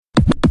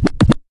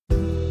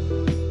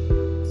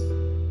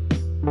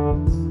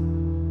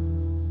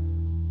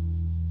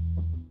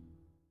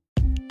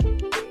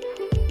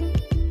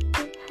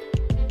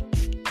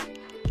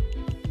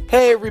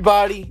Hey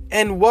everybody,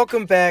 and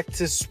welcome back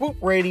to Swoop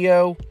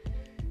Radio.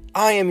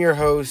 I am your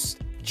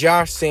host,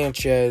 Josh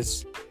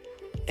Sanchez.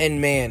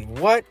 And man,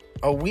 what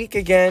a week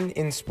again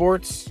in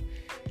sports.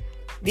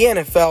 The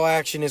NFL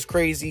action is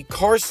crazy.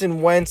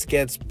 Carson Wentz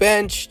gets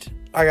benched.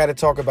 I got to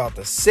talk about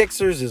the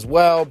Sixers as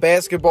well.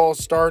 Basketball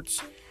starts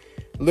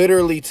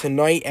literally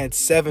tonight at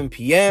 7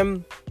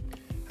 p.m.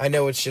 I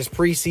know it's just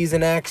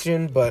preseason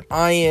action, but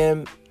I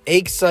am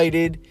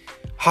excited.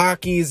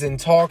 Hockey's in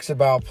talks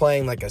about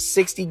playing like a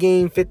 60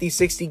 game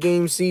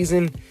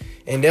season,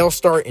 and they'll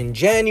start in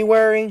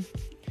January.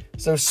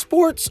 So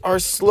sports are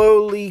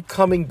slowly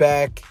coming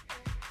back,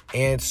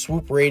 and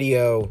Swoop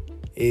Radio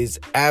is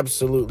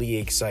absolutely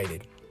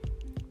excited.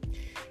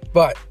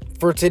 But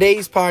for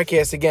today's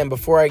podcast, again,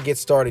 before I get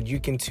started, you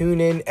can tune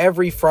in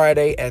every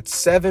Friday at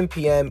 7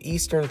 p.m.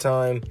 Eastern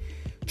Time,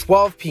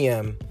 12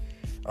 p.m.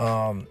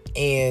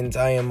 And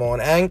I am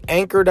on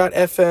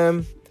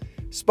Anchor.fm,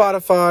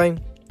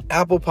 Spotify,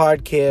 Apple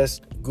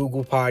Podcast,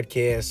 Google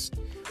Podcast.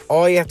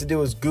 All you have to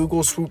do is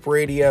Google Swoop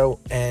Radio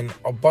and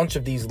a bunch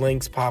of these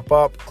links pop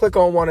up. Click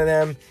on one of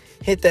them,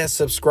 hit that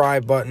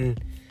subscribe button,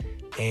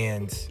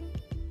 and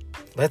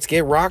let's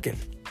get rocking.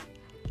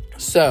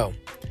 So,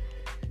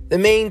 the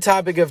main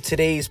topic of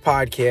today's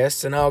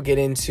podcast, and I'll get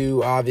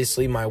into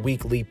obviously my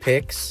weekly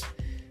picks,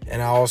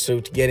 and I'll also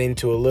get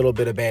into a little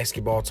bit of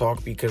basketball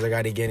talk because I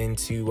got to get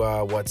into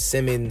what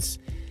Simmons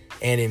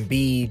and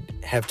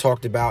Embiid have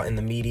talked about in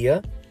the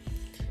media.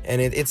 And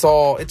it's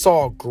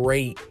all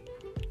great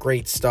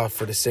stuff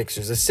for the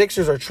Sixers. The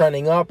Sixers are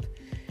trending up,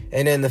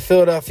 and then the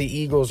Philadelphia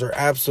Eagles are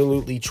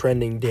absolutely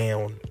trending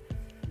down.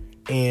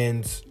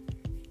 And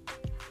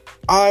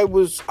I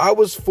was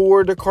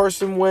for the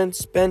Carson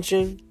Wentz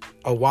benching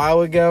a while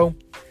ago.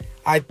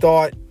 I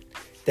thought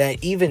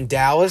that even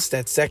Dallas,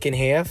 that second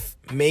half,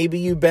 maybe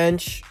you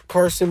bench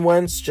Carson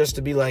Wentz just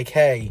to be like,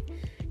 hey,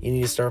 you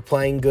need to start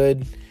playing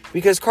good.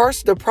 Because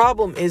the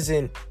problem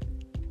isn't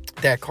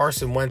that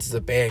Carson Wentz is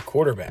a bad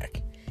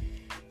quarterback.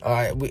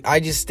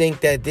 I just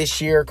think that this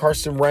year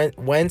Carson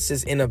Wentz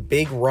is in a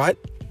big rut,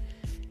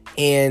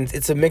 and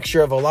it's a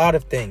mixture of a lot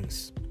of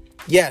things.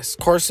 Yes,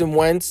 Carson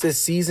Wentz this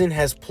season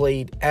has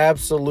played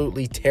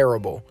absolutely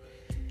terrible,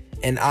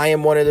 and I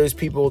am one of those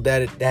people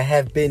that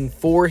have been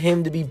for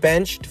him to be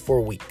benched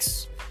for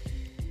weeks.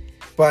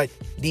 But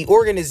the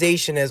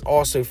organization has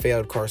also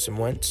failed Carson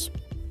Wentz.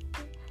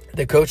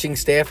 The coaching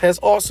staff has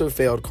also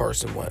failed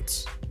Carson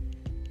Wentz.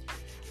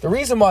 The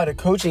reason why the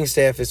coaching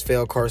staff has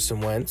failed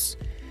Carson Wentz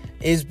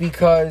is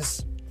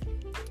because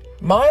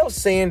Miles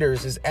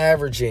Sanders is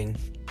averaging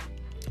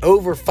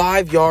over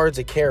 5 yards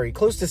a carry,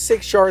 close to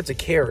 6 yards a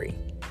carry,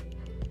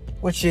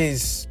 which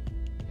is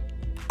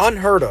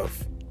unheard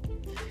of.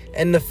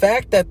 And the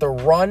fact that the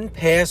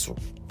run-pass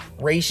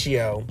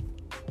ratio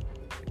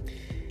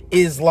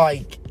is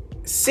like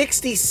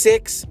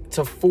 66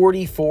 to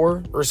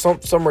 44 or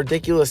some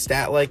ridiculous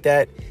stat like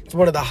that. It's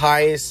one of the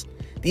highest.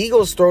 The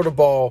Eagles throw the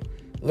ball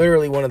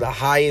literally one of the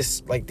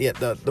highest, like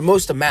the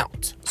most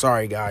amount,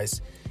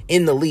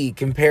 in the league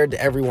compared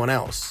to everyone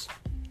else.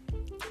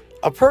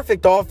 A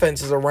perfect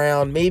offense is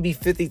around maybe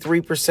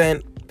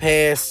 53%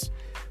 pass,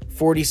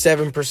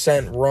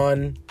 47%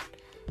 run.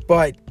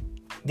 But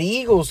the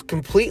Eagles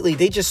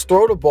they just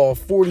throw the ball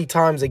 40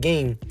 times a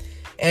game.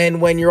 And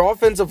when your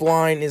offensive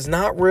line is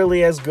not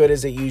really as good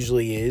as it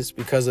usually is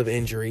because of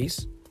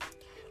injuries,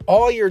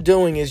 all you're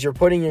doing is you're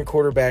putting your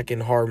quarterback in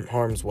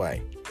harm's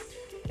way.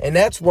 And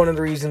that's one of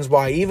the reasons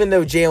why, even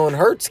though Jalen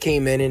Hurts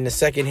came in the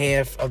second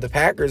half of the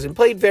Packers and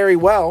played very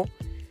well,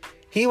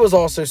 he was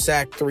also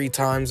sacked 3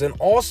 times and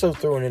also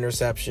threw an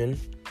interception.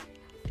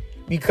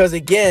 Because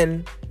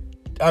again,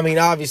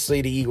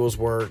 obviously the Eagles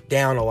were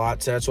down a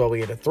lot, so that's why we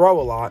had to throw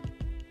a lot.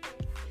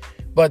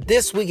 But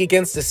this week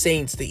against the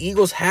Saints, the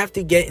Eagles have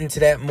to get into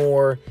that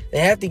more. They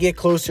have to get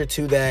closer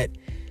to that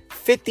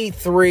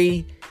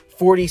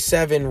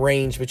 53-47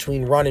 range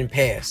between run and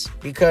pass.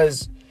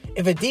 Because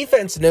if a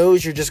defense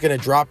knows you're just going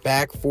to drop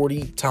back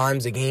 40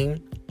 times a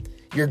game,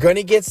 you're going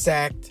to get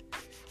sacked,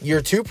 you're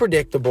too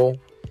predictable,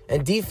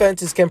 and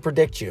defenses can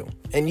predict you.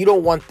 And you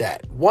don't want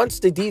that. Once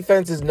the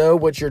defenses know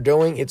what you're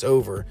doing, it's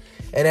over.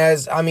 And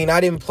I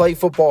didn't play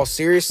football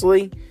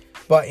seriously,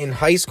 but in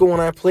high school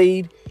when I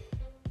played,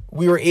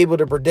 we were able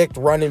to predict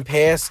run and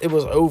pass. It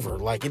was over.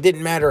 Like, it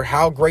didn't matter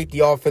how great the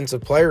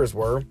offensive players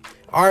were.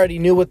 I already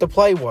knew what the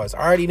play was.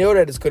 I already know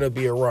that it's going to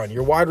be a run.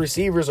 Your wide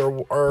receivers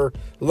are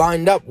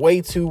lined up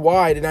way too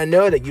wide, and I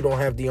know that you don't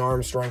have the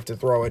arm strength to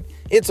throw it.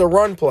 It's a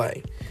run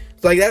play.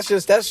 It's like, that's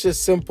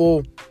just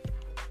simple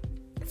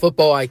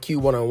football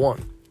IQ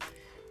 101.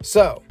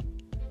 So,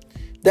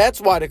 that's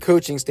why the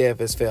coaching staff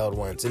has failed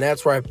Wentz, and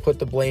that's where I put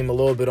the blame a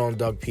little bit on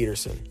Doug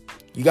Peterson.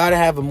 You got to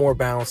have a more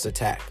balanced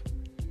attack.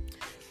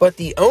 But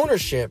the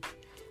ownership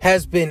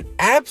has been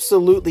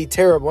absolutely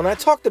terrible. And I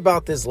talked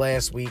about this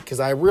last week because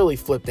I really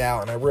flipped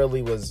out and I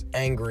really was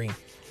angry.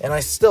 And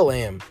I still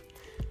am.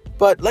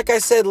 But like I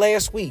said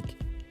last week,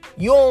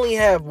 you only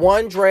have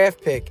one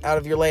draft pick out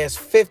of your last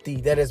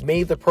 50 that has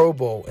made the Pro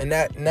Bowl. And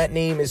that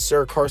name is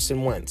Sir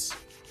Carson Wentz.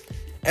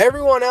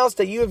 Everyone else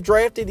that you have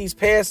drafted these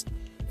past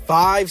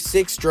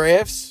 5-6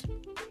 drafts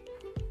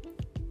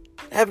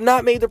have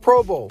not made the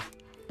Pro Bowl.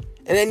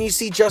 And then you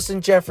see Justin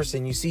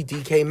Jefferson, you see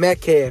DK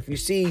Metcalf, you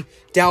see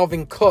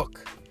Dalvin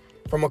Cook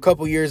from a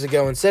couple years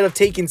ago. Instead of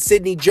taking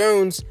Sidney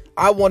Jones,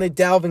 I wanted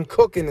Dalvin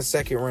Cook in the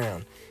second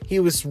round. He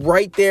was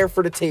right there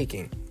for the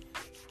taking.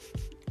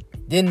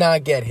 Did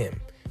not get him.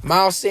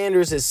 Miles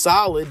Sanders is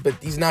solid, but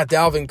he's not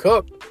Dalvin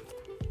Cook.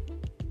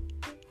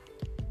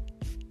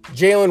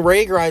 Jalen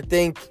Reagor, I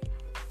think,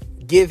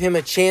 give him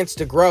a chance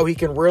to grow. He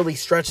can really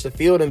stretch the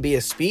field and be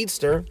a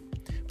speedster.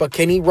 But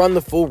can he run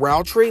the full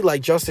route tree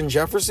like Justin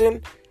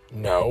Jefferson?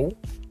 No.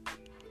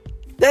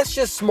 That's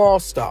just small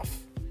stuff.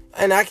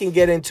 And I can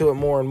get into it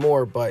more and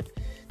more, but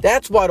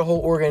that's why the whole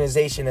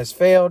organization has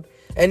failed.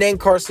 And then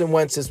Carson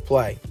Wentz's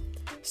play.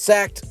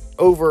 Sacked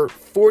over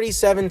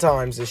 47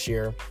 times this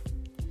year.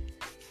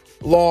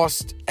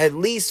 Lost at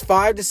least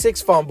 5 to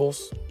 6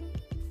 fumbles.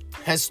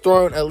 Has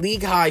thrown a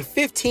league-high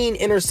 15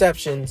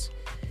 interceptions.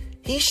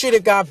 He should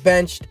have got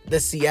benched the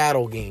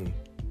Seattle game,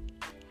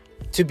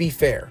 to be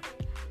fair.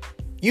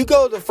 You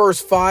go the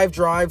first 5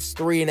 drives,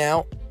 3 and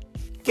out.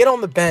 Get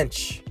on the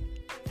bench.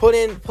 Put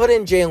in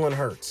Jalen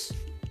Hurts.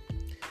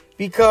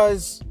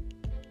 Because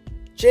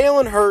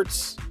Jalen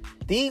Hurts,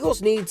 the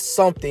Eagles need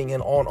something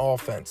on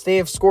offense. They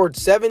have scored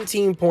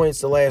 17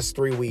 points the last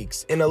 3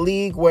 weeks in a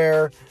league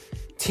where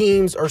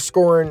teams are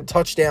scoring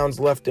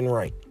touchdowns left and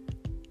right.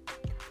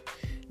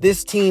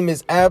 This team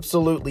is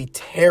absolutely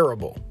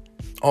terrible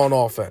on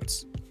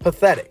offense.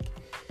 Pathetic.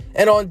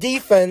 And on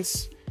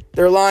defense,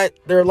 their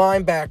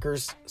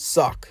linebackers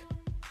suck.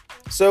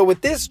 So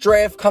with this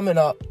draft coming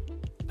up,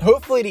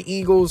 hopefully the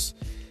Eagles,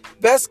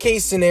 best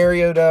case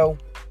scenario though,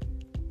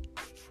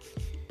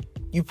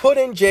 you put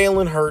in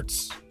Jalen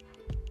Hurts.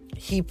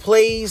 He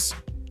plays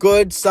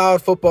good,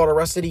 solid football the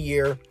rest of the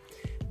year.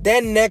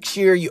 Then next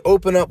year, you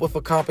open up with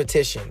a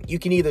competition. You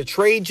can either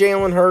trade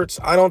Jalen Hurts.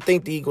 I don't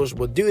think the Eagles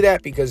will do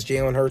that because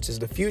Jalen Hurts is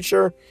the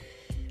future.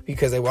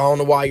 Because I don't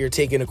know why you're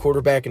taking a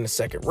quarterback in the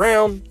second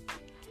round.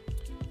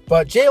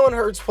 But Jalen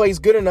Hurts plays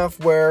good enough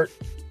where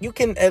you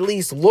can at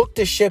least look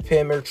to ship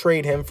him or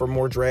trade him for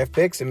more draft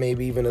picks and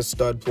maybe even a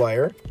stud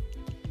player.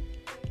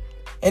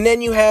 And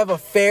then you have a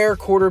fair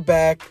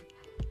quarterback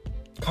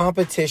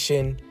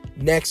competition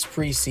next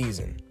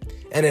preseason.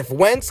 And if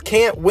Wentz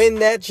can't win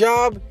that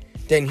job,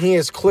 then he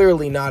is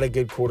clearly not a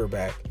good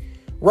quarterback.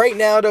 Right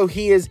now, though,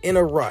 he is in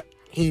a rut.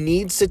 He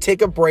needs to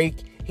take a break.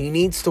 He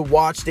needs to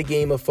watch the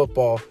game of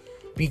football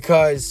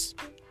because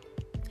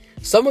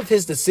some of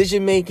his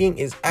decision-making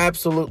is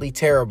absolutely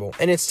terrible,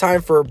 and it's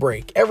time for a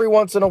break. Every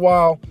once in a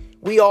while,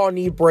 we all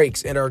need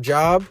breaks in our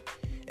job,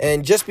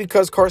 and just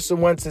because Carson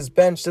Wentz is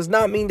benched does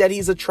not mean that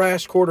he's a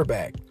trash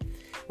quarterback.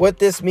 What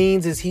this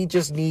means is he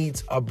just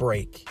needs a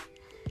break.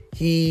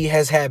 He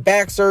has had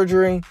back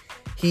surgery.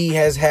 He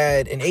has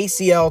had an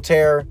ACL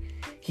tear.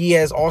 He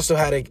has also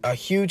had a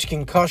huge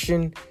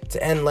concussion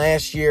to end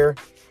last year.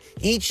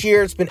 Each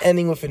year it's been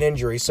ending with an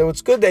injury, so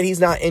it's good that he's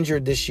not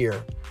injured this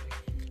year.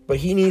 But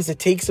he needs to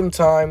take some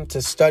time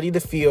to study the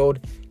field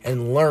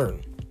and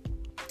learn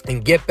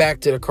and get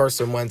back to the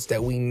Carson Wentz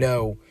that we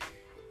know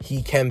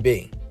he can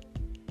be.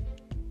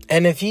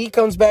 And if he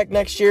comes back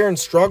next year and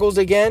struggles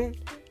again,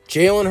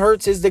 Jalen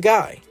Hurts is the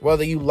guy.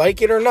 Whether you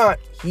like it or not,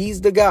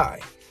 he's the guy.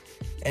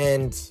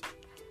 And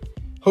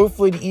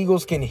hopefully the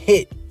Eagles can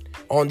hit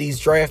on these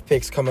draft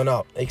picks coming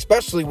up,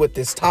 especially with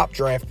this top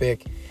draft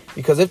pick,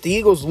 because if the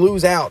Eagles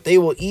lose out, they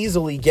will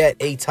easily get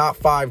a top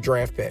 5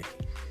 draft pick.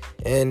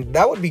 And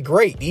that would be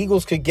great. The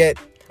Eagles could get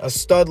a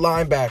stud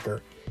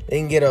linebacker.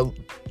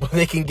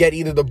 They can get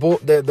either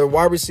the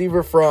wide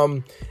receiver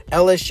from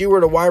LSU or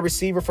the wide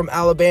receiver from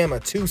Alabama,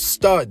 2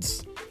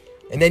 studs.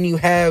 And then you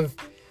have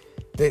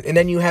a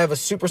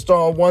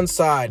superstar on one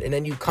side, and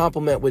then you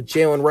complement with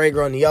Jalen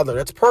Reagor on the other.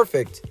 That's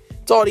perfect.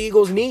 That's all the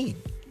Eagles need.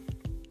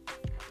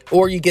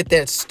 Or you get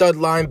that stud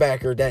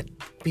linebacker that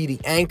be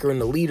the anchor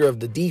and the leader of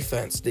the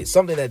defense. It's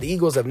something that the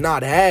Eagles have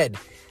not had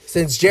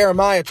since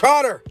Jeremiah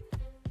Trotter.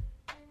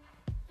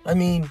 I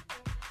mean,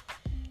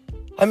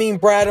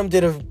 Bradham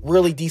did a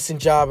really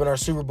decent job in our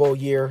Super Bowl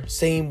year.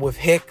 Same with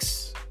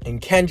Hicks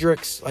and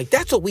Kendricks. Like,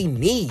 that's what we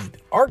need.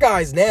 Our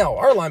guys now,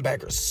 our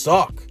linebackers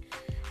suck.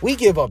 We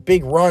give up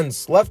big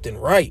runs left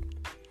and right.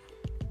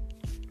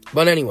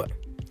 But anyway,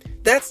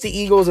 that's the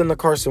Eagles and the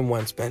Carson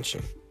Wentz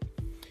benching.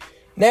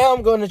 Now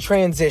I'm going to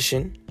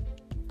transition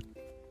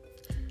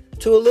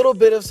to a little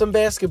bit of some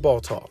basketball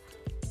talk.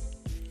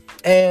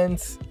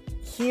 And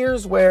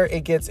here's where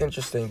it gets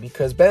interesting,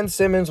 because Ben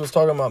Simmons was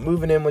talking about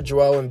moving in with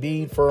Joel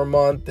Embiid for a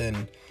month,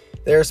 and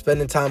they're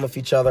spending time with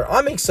each other.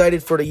 I'm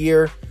excited for the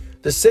year.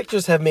 The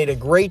Sixers have made a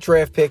great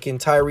draft pick in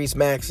Tyrese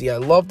Maxey. I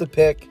love the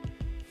pick.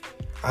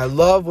 I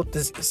love what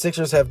the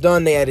Sixers have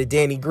done. They added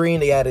Danny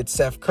Green. They added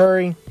Seth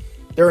Curry.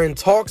 They're in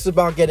talks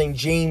about getting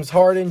James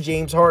Harden.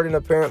 James Harden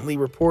apparently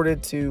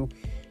reported to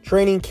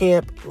training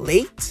camp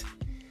late,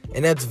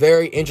 and that's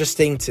very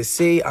interesting to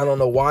see. I don't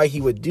know why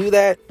he would do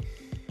that,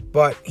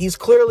 but he's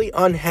clearly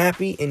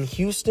unhappy in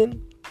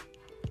Houston,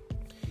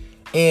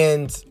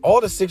 and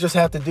all the Sixers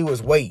have to do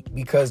is wait,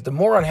 because the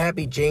more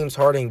unhappy James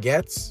Harden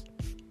gets,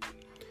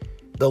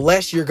 the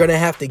less you're going to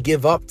have to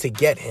give up to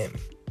get him.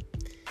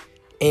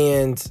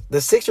 And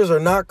the Sixers are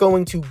not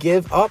going to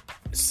give up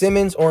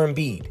Simmons or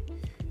Embiid.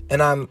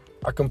 And I'm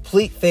a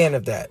complete fan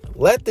of that.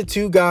 Let the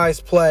two guys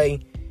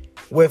play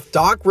with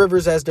Doc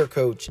Rivers as their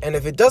coach. And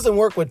if it doesn't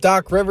work with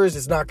Doc Rivers,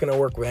 it's not going to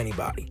work with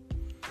anybody.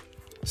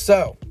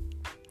 So,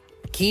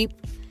 keep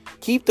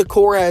the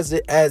core as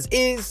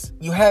is.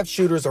 You have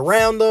shooters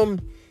around them.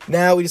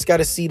 Now we just got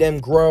to see them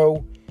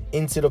grow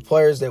into the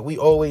players that we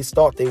always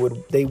thought they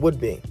would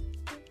be.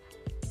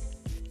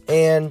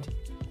 And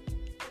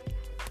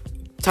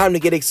time to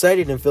get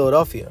excited in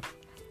Philadelphia.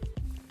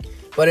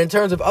 But in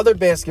terms of other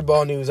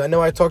basketball news, I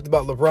know I talked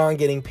about LeBron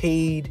getting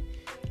paid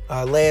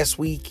last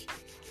week.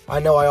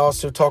 I know I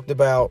also talked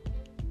about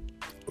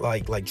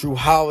like Jrue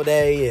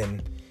Holiday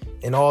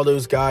and all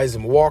those guys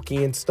in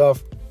Milwaukee and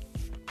stuff.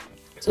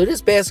 So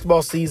this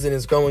basketball season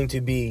is going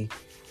to be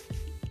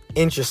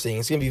interesting.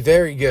 It's going to be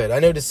very good. I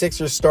know the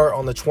Sixers start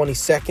on the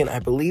 22nd. I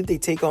believe they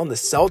take on the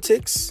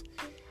Celtics.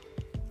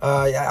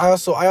 I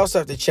also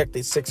have to check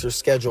the Sixers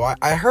schedule.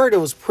 I heard it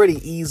was pretty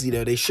easy,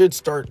 though. They should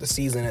start the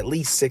season at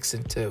least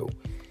 6-2.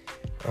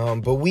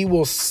 But we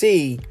will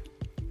see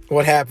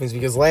what happens,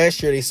 because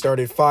last year they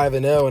started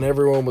 5-0 and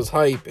everyone was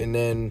hype, and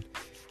then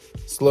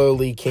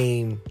slowly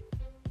came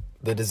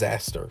the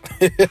disaster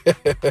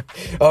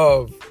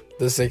of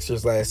the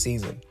Sixers last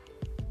season.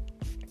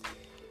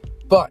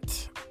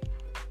 But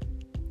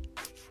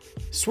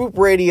Swoop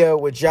Radio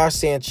with Josh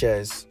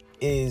Sanchez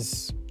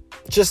is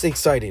just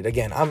excited.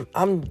 Again,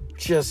 I'm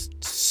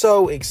just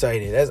so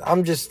excited. As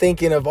I'm just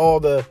thinking of all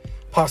the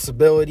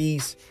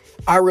possibilities.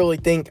 I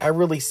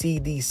really see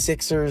these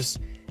Sixers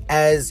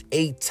as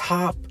a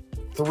top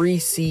 3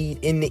 seed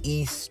in the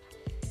East.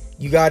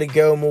 You got to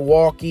go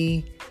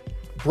Milwaukee,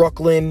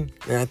 Brooklyn,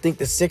 and I think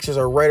the Sixers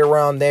are right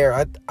around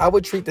there. I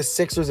would treat the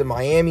Sixers and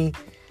Miami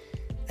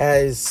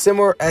as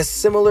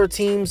similar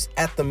teams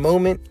at the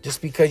moment,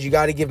 just because you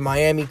got to give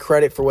Miami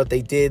credit for what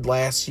they did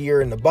last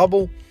year in the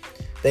bubble.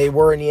 They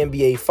were in the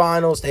NBA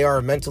Finals. They are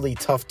a mentally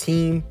tough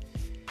team.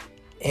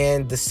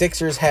 And the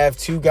Sixers have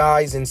two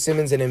guys in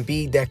Simmons and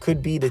Embiid that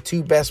could be the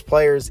two best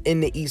players in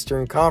the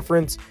Eastern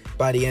Conference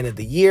by the end of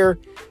the year.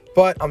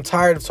 But I'm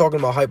tired of talking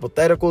about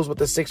hypotheticals with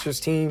the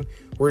Sixers team.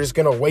 We're just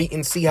going to wait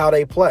and see how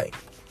they play.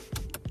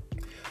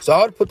 So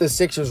I would put the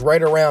Sixers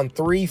right around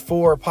 3,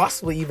 4,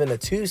 possibly even a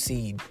 2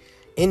 seed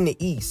in the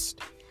East.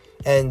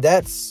 And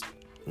that's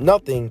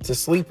nothing to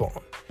sleep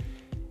on.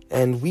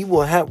 And we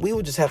will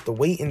just have to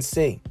wait and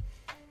see.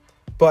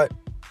 But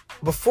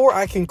before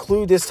I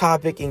conclude this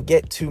topic and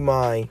get to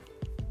my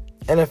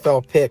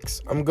NFL picks,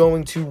 I'm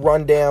going to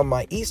run down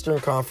my Eastern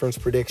Conference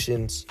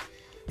predictions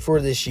for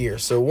this year.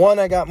 So 1,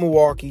 I got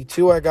Milwaukee.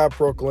 2, I got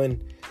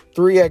Brooklyn.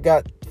 3, I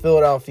got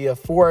Philadelphia.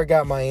 4, I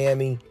got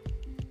Miami.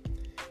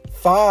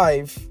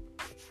 5,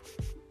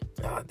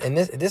 and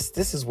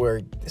this is where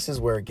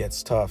it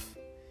gets tough.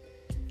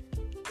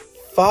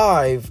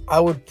 5,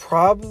 I would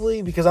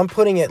probably, because I'm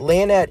putting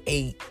Atlanta at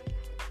 8,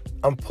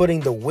 I'm putting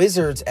the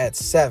Wizards at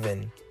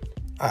 7.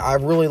 I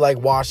really like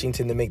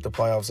Washington to make the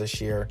playoffs this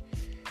year.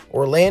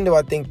 Orlando,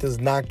 I think, does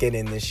not get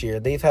in this year.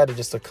 They've had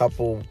a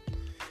couple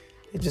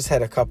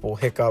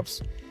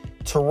hiccups.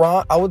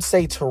 I would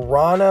say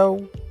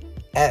Toronto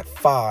at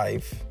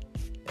 5.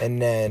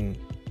 And then,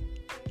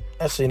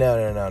 actually,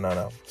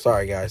 no.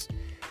 Sorry, guys.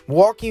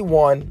 Milwaukee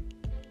 1,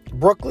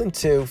 Brooklyn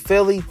 2,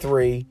 Philly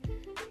 3,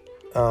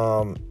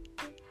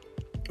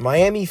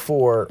 Miami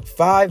 4,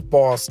 5,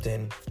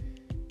 Boston,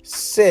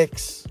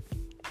 6,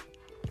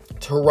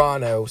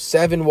 Toronto,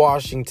 7,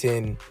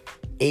 Washington,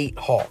 8,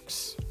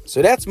 Hawks.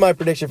 So that's my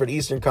prediction for the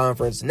Eastern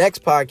Conference.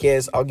 Next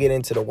podcast, I'll get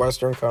into the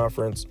Western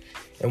Conference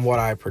and what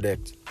I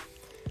predict.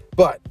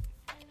 But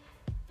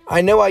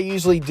I know I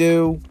usually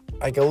do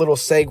like a little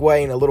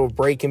segue and a little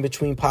break in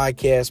between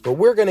podcasts, but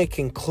we're going to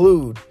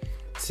conclude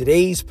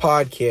today's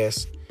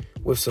podcast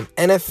with some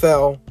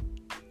NFL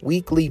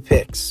weekly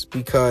picks,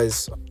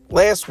 because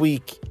last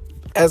week,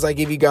 as I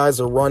give you guys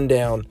a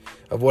rundown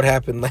of what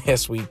happened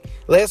last week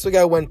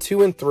I went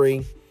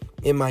 2-3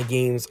 in my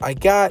games. I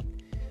got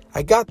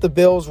the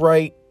Bills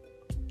right.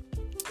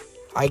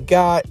 I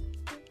got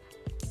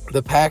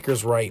the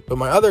Packers right. But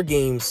my other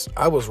games,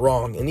 I was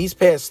wrong. In these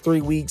past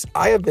 3 weeks,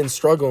 I have been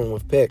struggling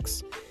with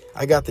picks.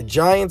 I got the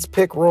Giants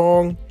pick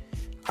wrong.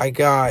 I'm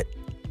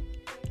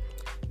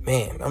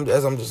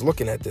just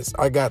looking at this,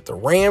 I got the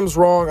Rams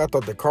wrong. I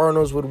thought the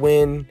Cardinals would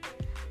win.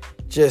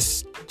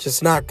 Just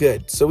not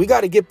good. So we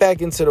got to get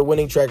back into the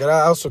winning track. And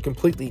I also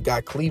completely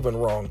got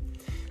Cleveland wrong.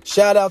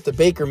 Shout out to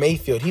Baker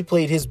Mayfield. He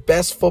played his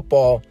best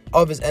football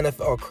of his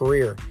NFL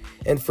career.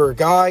 And for a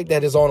guy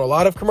that is on a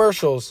lot of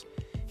commercials,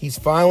 he's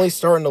finally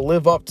starting to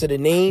live up to the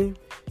name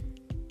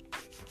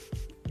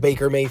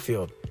Baker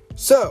Mayfield.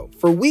 So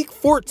for week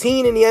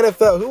 14 in the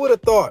NFL, who would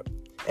have thought?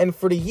 And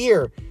for the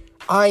year,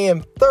 I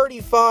am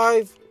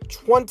 35,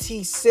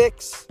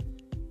 26,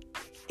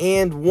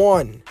 and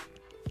 1.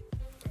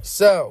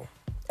 So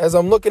as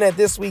I'm looking at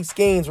this week's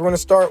games, we're going to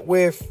start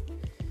with,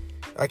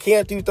 I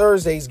can't do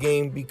Thursday's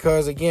game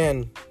because,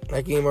 again,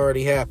 that game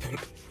already happened.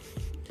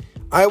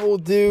 I will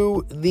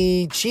do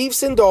the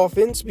Chiefs and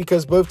Dolphins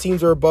because both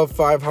teams are above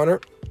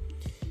 500.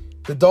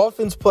 The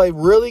Dolphins play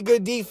really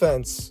good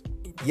defense.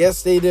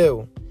 Yes, they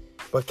do.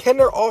 But can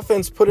their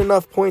offense put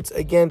enough points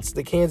against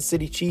the Kansas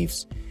City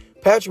Chiefs?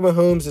 Patrick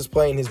Mahomes is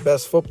playing his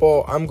best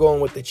football. I'm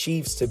going with the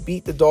Chiefs to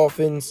beat the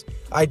Dolphins.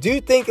 I do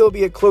think it'll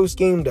be a close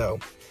game, though.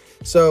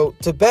 So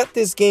to bet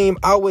this game,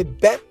 I would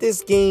bet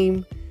this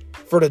game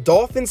for the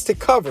Dolphins to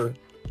cover.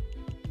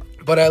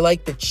 But I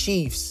like the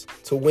Chiefs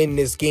to win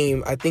this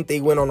game. I think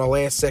they win on a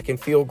last-second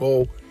field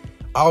goal.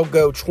 I'll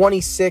go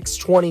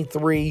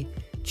 26-23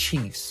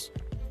 Chiefs.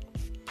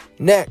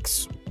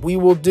 Next, we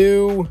will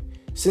do,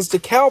 since the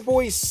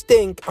Cowboys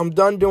stink, I'm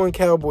done doing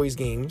Cowboys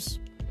games.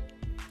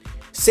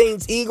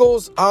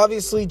 Saints-Eagles,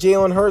 obviously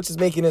Jalen Hurts is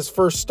making his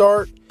first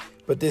start,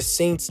 but this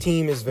Saints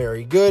team is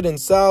very good and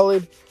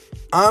solid.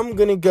 I'm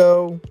going to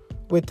go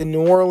with the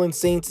New Orleans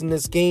Saints in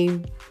this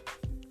game.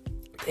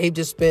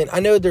 I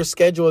know their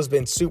schedule has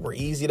been super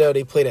easy, though.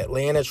 They played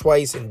Atlanta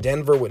twice and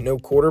Denver with no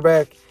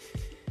quarterback.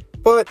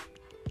 But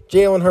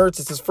Jalen Hurts,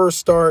 it's his first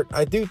start.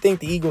 I do think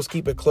the Eagles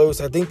keep it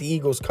close. I think the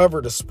Eagles cover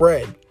the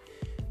spread.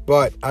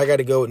 But I got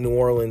to go with New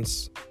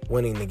Orleans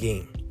winning the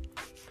game.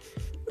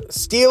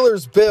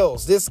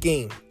 Steelers-Bills, this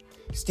game.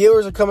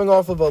 Steelers are coming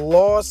off of a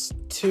loss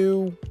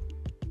to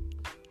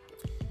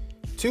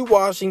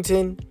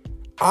Washington.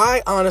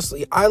 I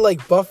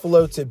like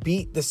Buffalo to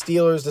beat the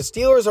Steelers. The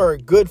Steelers are a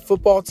good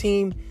football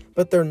team,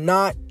 but they're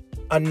not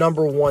a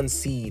number one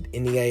seed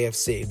in the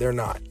AFC. They're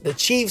not. The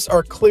Chiefs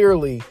are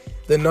clearly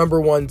the number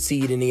one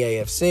seed in the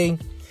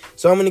AFC.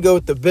 So I'm going to go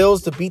with the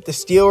Bills to beat the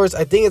Steelers.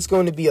 I think it's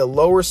going to be a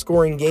lower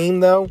scoring game,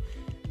 though.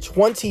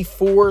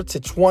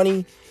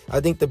 24-20. I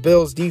think the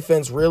Bills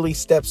defense really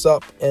steps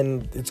up,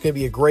 and it's going to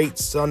be a great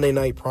Sunday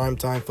night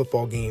primetime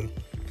football game.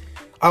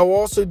 I will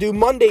also do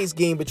Monday's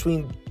game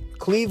between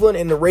Cleveland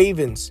and the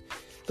Ravens.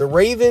 The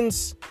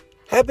Ravens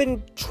have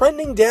been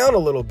trending down a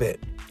little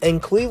bit,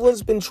 and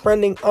Cleveland's been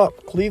trending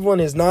up.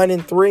 Cleveland is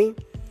 9-3.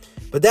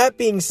 But that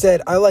being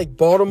said, I like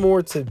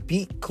Baltimore to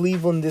beat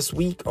Cleveland this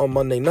week on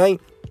Monday night.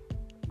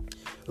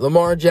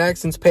 Lamar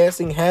Jackson's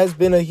passing has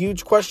been a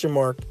huge question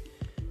mark,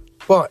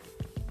 but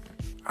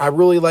I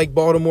really like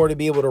Baltimore to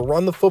be able to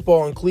run the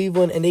football in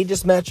Cleveland, and they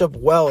just match up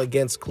well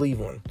against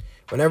Cleveland.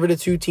 Whenever the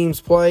two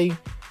teams play,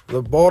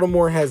 the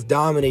Baltimore has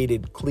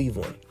dominated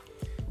Cleveland.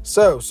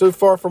 So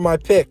far for my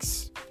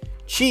picks: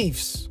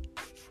 Chiefs,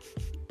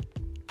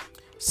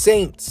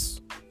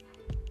 Saints,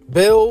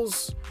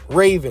 Bills,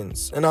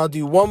 Ravens. And I'll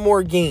do one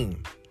more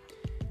game.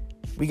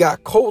 We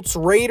got Colts,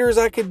 Raiders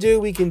I could do.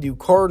 We can do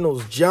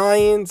Cardinals,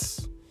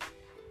 Giants.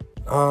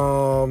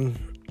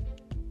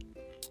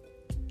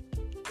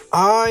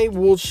 I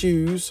will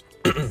choose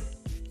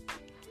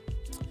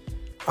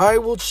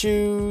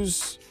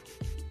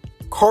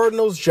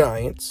Cardinals,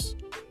 Giants.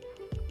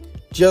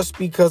 Just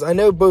because I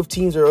know both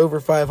teams are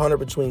over 500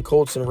 between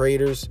Colts and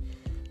Raiders.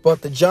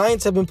 But the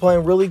Giants have been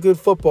playing really good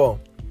football.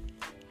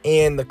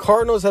 And the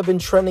Cardinals have been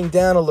trending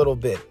down a little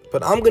bit.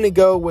 But I'm going to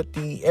go with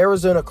the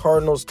Arizona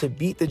Cardinals to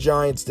beat the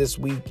Giants this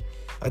week.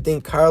 I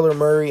think Kyler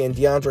Murray and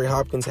DeAndre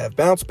Hopkins have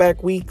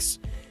bounce-back weeks.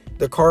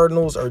 The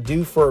Cardinals are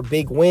due for a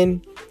big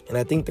win. And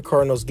I think the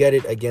Cardinals get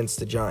it against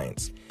the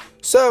Giants.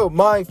 So,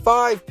 my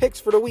 5 picks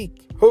for the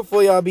week.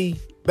 Hopefully, I'll be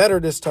better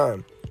this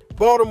time.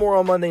 Baltimore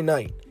on Monday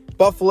night.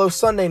 Buffalo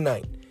Sunday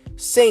night.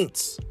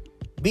 Saints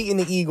beating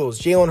the Eagles.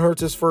 Jalen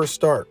Hurts' first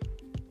start.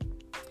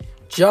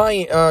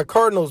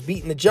 Cardinals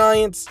beating the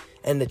Giants.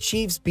 And the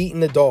Chiefs beating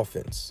the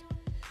Dolphins.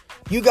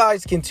 You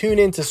guys can tune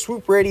in to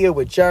Swoop Radio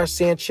with Josh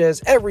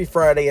Sanchez every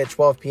Friday at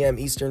 12 p.m.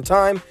 Eastern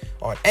Time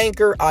on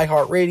Anchor,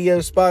 iHeartRadio,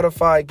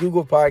 Spotify,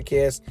 Google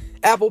Podcasts,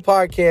 Apple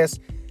Podcasts.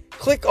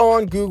 Click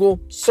on Google,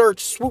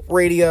 search Swoop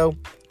Radio.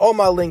 All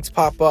my links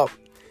pop up.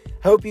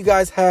 I hope you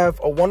guys have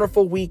a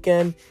wonderful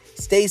weekend.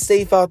 Stay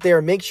safe out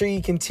there. Make sure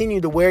you continue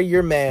to wear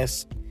your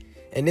mask.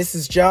 And this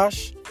is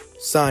Josh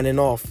signing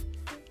off.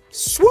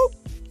 Swoop!